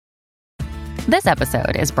This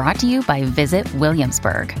episode is brought to you by Visit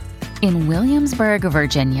Williamsburg. In Williamsburg,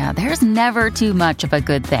 Virginia, there's never too much of a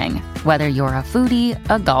good thing. Whether you're a foodie,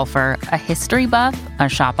 a golfer, a history buff, a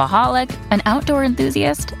shopaholic, an outdoor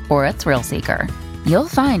enthusiast, or a thrill seeker, you'll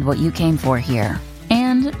find what you came for here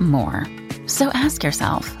and more. So ask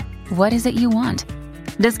yourself, what is it you want?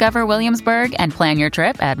 Discover Williamsburg and plan your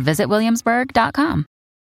trip at visitwilliamsburg.com.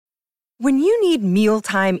 When you need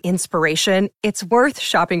mealtime inspiration, it's worth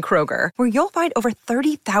shopping Kroger, where you'll find over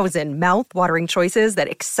 30,000 mouth-watering choices that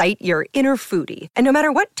excite your inner foodie. And no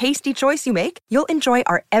matter what tasty choice you make, you'll enjoy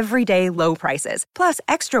our everyday low prices, plus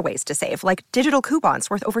extra ways to save, like digital coupons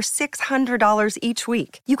worth over $600 each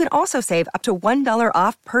week. You can also save up to $1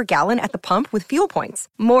 off per gallon at the pump with fuel points.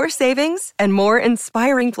 More savings and more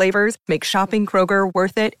inspiring flavors make shopping Kroger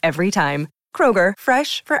worth it every time. Kroger,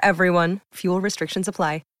 fresh for everyone. Fuel restrictions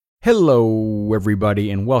apply. Hello,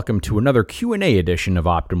 everybody, and welcome to another Q&A edition of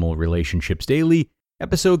Optimal Relationships Daily,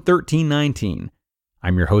 episode 1319.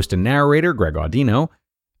 I'm your host and narrator, Greg Audino.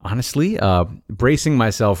 Honestly, bracing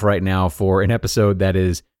myself right now for an episode that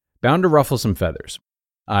is bound to ruffle some feathers.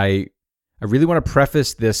 I really want to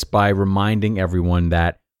preface this by reminding everyone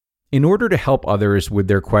that in order to help others with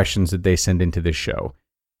their questions that they send into this show,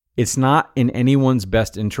 it's not in anyone's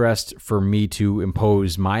best interest for me to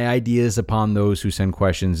impose my ideas upon those who send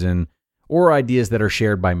questions in, or ideas that are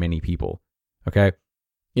shared by many people, okay?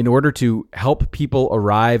 In order to help people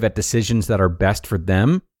arrive at decisions that are best for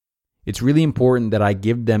them, it's really important that I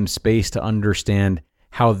give them space to understand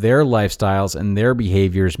how their lifestyles and their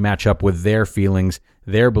behaviors match up with their feelings,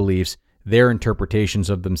 their beliefs, their interpretations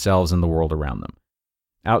of themselves and the world around them.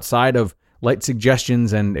 Outside of light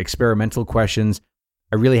suggestions and experimental questions,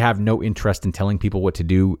 I really have no interest in telling people what to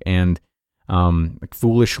do and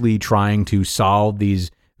foolishly trying to solve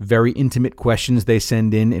these very intimate questions they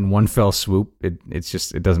send in one fell swoop.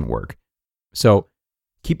 It doesn't work. So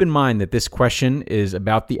keep in mind that this question is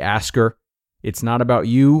about the asker. It's not about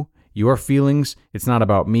you, your feelings. It's not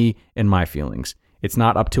about me and my feelings. It's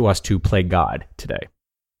not up to us to play God today.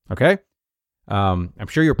 Okay? I'm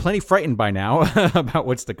sure you're plenty frightened by now about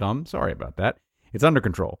what's to come. Sorry about that. It's under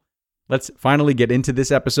control. Let's finally get into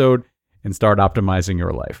this episode and start optimizing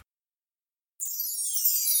your life.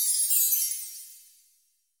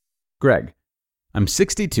 Greg, I'm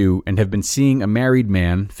 62 and have been seeing a married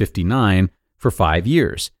man, 59, for 5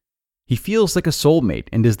 years. He feels like a soulmate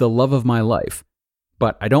and is the love of my life,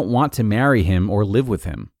 but I don't want to marry him or live with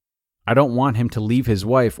him. I don't want him to leave his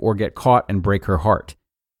wife or get caught and break her heart.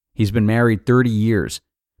 He's been married 30 years,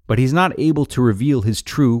 but he's not able to reveal his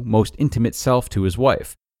true, most intimate self to his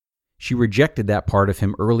wife. She rejected that part of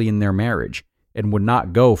him early in their marriage and would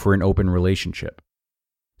not go for an open relationship.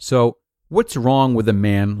 So, what's wrong with a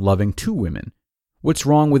man loving two women? What's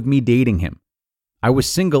wrong with me dating him? I was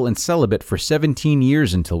single and celibate for 17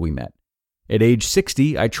 years until we met. At age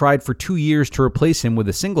 60, I tried for 2 years to replace him with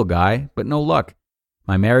a single guy, but no luck.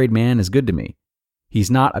 My married man is good to me. He's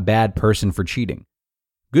not a bad person for cheating.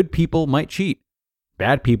 Good people might cheat.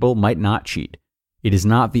 Bad people might not cheat. It is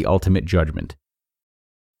not the ultimate judgment.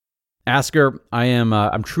 Asker,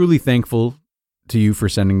 I'm truly thankful to you for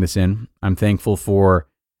sending this in. I'm thankful for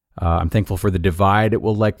the divide it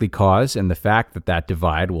will likely cause, and the fact that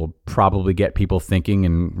divide will probably get people thinking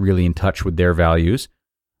and really in touch with their values.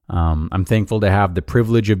 I'm thankful to have the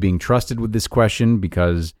privilege of being trusted with this question,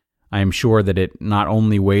 because I am sure that it not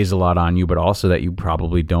only weighs a lot on you, but also that you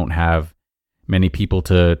probably don't have many people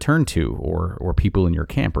to turn to or people in your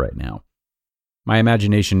camp right now. My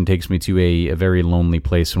imagination takes me to a very lonely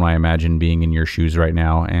place when I imagine being in your shoes right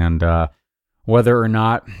now, and whether or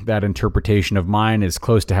not that interpretation of mine is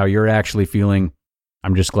close to how you're actually feeling,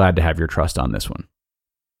 I'm just glad to have your trust on this one.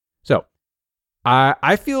 So,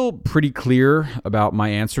 I feel pretty clear about my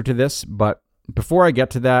answer to this, but before I get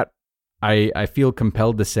to that, I feel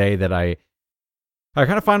compelled to say that I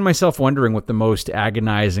kind of find myself wondering what the most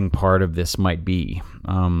agonizing part of this might be.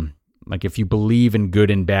 Like if you believe in good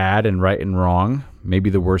and bad and right and wrong, maybe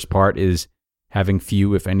the worst part is having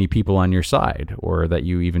few, if any, people on your side, or that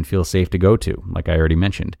you even feel safe to go to, like I already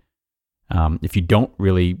mentioned. If you don't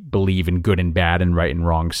really believe in good and bad and right and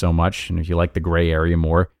wrong so much, and if you like the gray area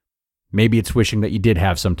more, maybe it's wishing that you did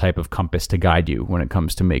have some type of compass to guide you when it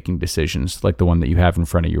comes to making decisions, like the one that you have in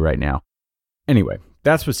front of you right now. Anyway,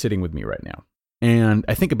 that's what's sitting with me right now. And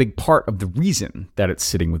I think a big part of the reason that it's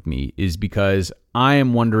sitting with me is because I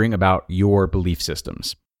am wondering about your belief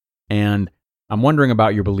systems. And I'm wondering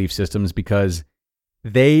about your belief systems because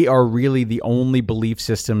they are really the only belief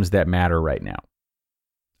systems that matter right now.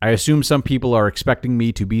 I assume some people are expecting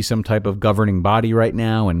me to be some type of governing body right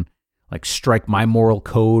now and like strike my moral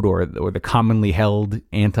code or the commonly held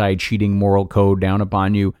anti-cheating moral code down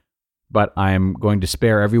upon you, but I'm going to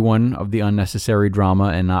spare everyone of the unnecessary drama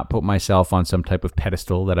and not put myself on some type of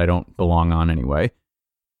pedestal that I don't belong on anyway.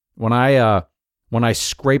 When I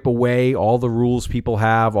scrape away all the rules people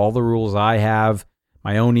have, all the rules I have,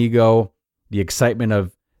 my own ego, the excitement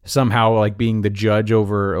of somehow like being the judge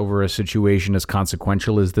over a situation as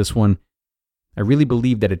consequential as this one, I really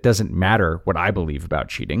believe that it doesn't matter what I believe about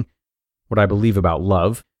cheating, what I believe about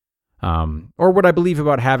love, or what I believe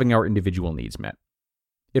about having our individual needs met.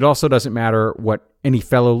 It also doesn't matter what any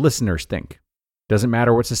fellow listeners think. It doesn't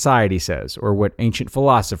matter what society says or what ancient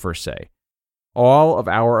philosophers say. All of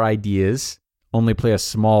our ideas only play a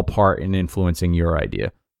small part in influencing your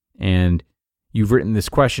idea. And you've written this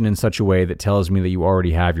question in such a way that tells me that you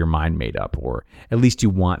already have your mind made up, or at least you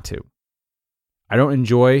want to. I don't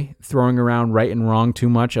enjoy throwing around right and wrong too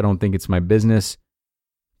much. I don't think it's my business.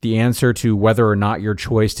 The answer to whether or not your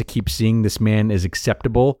choice to keep seeing this man is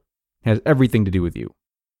acceptable has everything to do with you.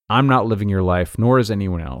 I'm not living your life, nor is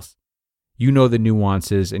anyone else. You know the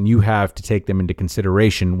nuances, and you have to take them into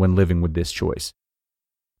consideration when living with this choice.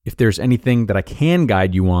 If there's anything that I can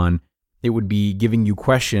guide you on, it would be giving you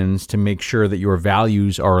questions to make sure that your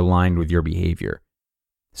values are aligned with your behavior.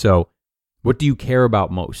 So, what do you care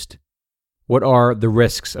about most? What are the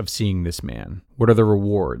risks of seeing this man? What are the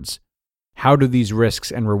rewards? How do these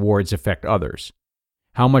risks and rewards affect others?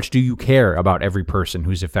 How much do you care about every person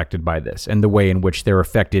who's affected by this and the way in which they're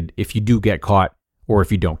affected if you do get caught or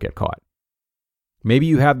if you don't get caught? Maybe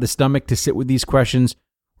you have the stomach to sit with these questions,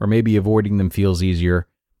 or maybe avoiding them feels easier.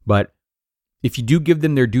 But if you do give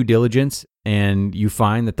them their due diligence and you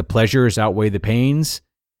find that the pleasures outweigh the pains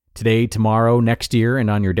today, tomorrow, next year, and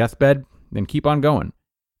on your deathbed, then keep on going.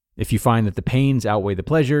 If you find that the pains outweigh the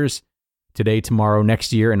pleasures today, tomorrow,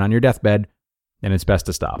 next year, and on your deathbed, then it's best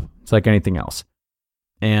to stop. It's like anything else.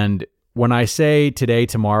 And when I say today,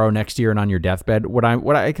 tomorrow, next year, and on your deathbed, what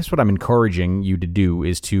I'm encouraging you to do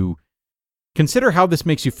is to consider how this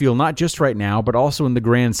makes you feel, not just right now, but also in the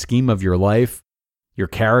grand scheme of your life, your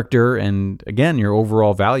character, and again, your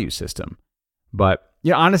overall value system. But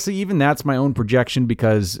yeah, honestly, even that's my own projection,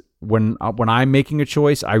 because when I'm making a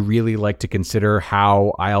choice, I really like to consider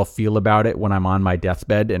how I'll feel about it when I'm on my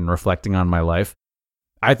deathbed and reflecting on my life.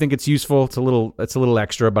 I think it's useful. It's a little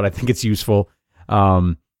extra, but I think it's useful.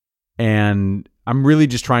 And I'm really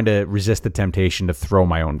just trying to resist the temptation to throw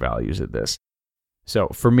my own values at this. So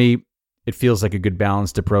for me, it feels like a good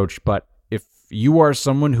balanced approach. But if you are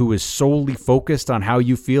someone who is solely focused on how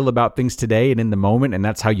you feel about things today and in the moment, and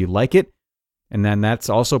that's how you like it, and then that's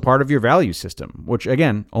also part of your value system, which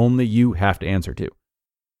again, only you have to answer to.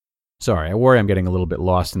 Sorry, I worry I'm getting a little bit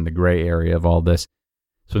lost in the gray area of all this.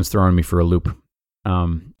 This one's throwing me for a loop.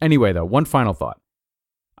 Anyway, though, one final thought.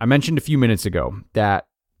 I mentioned a few minutes ago that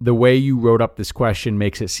the way you wrote up this question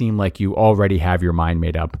makes it seem like you already have your mind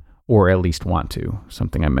made up, or at least want to,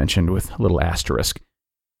 something I mentioned with a little asterisk.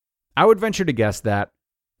 I would venture to guess that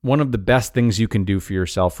one of the best things you can do for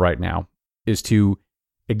yourself right now is to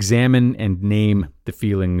examine and name the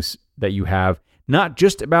feelings that you have, not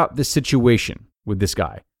just about the situation with this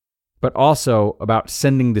guy, but also about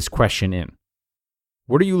sending this question in.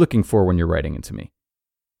 What are you looking for when you're writing into me?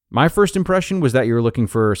 My first impression was that you're looking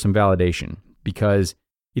for some validation, because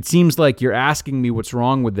it seems like you're asking me what's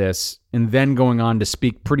wrong with this and then going on to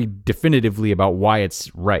speak pretty definitively about why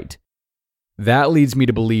it's right. That leads me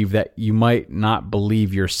to believe that you might not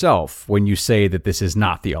believe yourself when you say that this is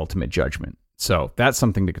not the ultimate judgment. So that's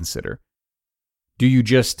something to consider. Do you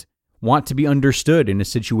just want to be understood in a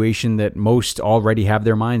situation that most already have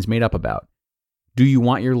their minds made up about? Do you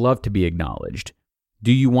want your love to be acknowledged?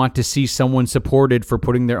 Do you want to see someone supported for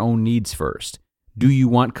putting their own needs first? Do you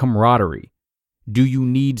want camaraderie? Do you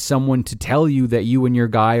need someone to tell you that you and your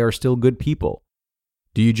guy are still good people?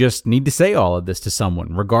 Do you just need to say all of this to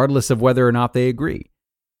someone, regardless of whether or not they agree?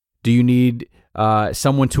 Do you need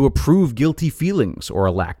someone to approve guilty feelings or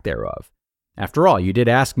a lack thereof? After all, you did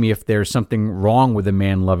ask me if there's something wrong with a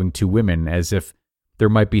man loving two women, as if there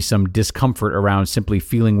might be some discomfort around simply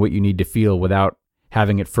feeling what you need to feel without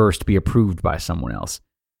having it first be approved by someone else.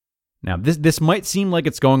 Now, this might seem like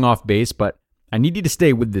it's going off base, but I need you to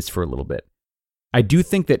stay with this for a little bit. I do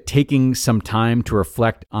think that taking some time to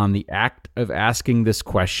reflect on the act of asking this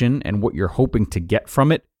question and what you're hoping to get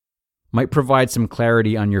from it might provide some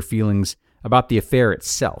clarity on your feelings about the affair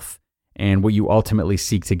itself and what you ultimately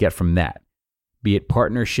seek to get from that, be it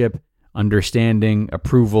partnership, understanding,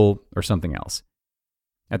 approval, or something else.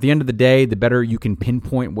 At the end of the day, the better you can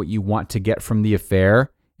pinpoint what you want to get from the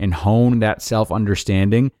affair and hone that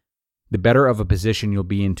self-understanding, the better of a position you'll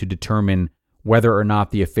be in to determine whether or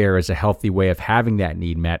not the affair is a healthy way of having that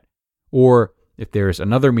need met, or if there's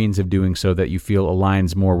another means of doing so that you feel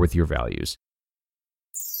aligns more with your values.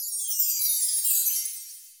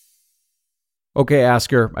 Okay,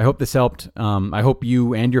 Asker, I hope this helped. I hope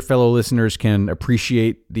you and your fellow listeners can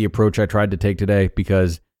appreciate the approach I tried to take today,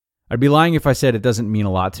 because I'd be lying if I said it doesn't mean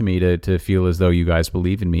a lot to me to feel as though you guys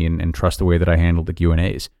believe in me and trust the way that I handled the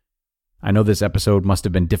Q&As. I know this episode must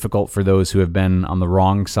have been difficult for those who have been on the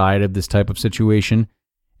wrong side of this type of situation,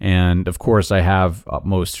 and of course I have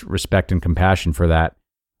utmost respect and compassion for that.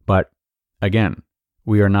 But again,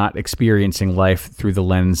 we are not experiencing life through the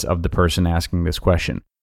lens of the person asking this question.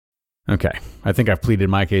 Okay, I think I've pleaded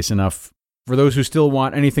my case enough. For those who still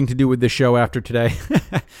want anything to do with this show after today,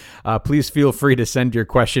 please feel free to send your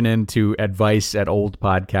question in to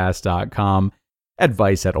advice@oldpodcast.com,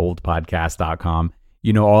 advice@oldpodcast.com.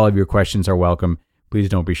 You know all of your questions are welcome. Please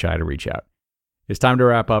don't be shy to reach out. It's time to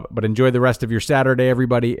wrap up, but enjoy the rest of your Saturday,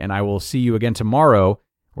 everybody, and I will see you again tomorrow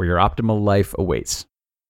where your optimal life awaits.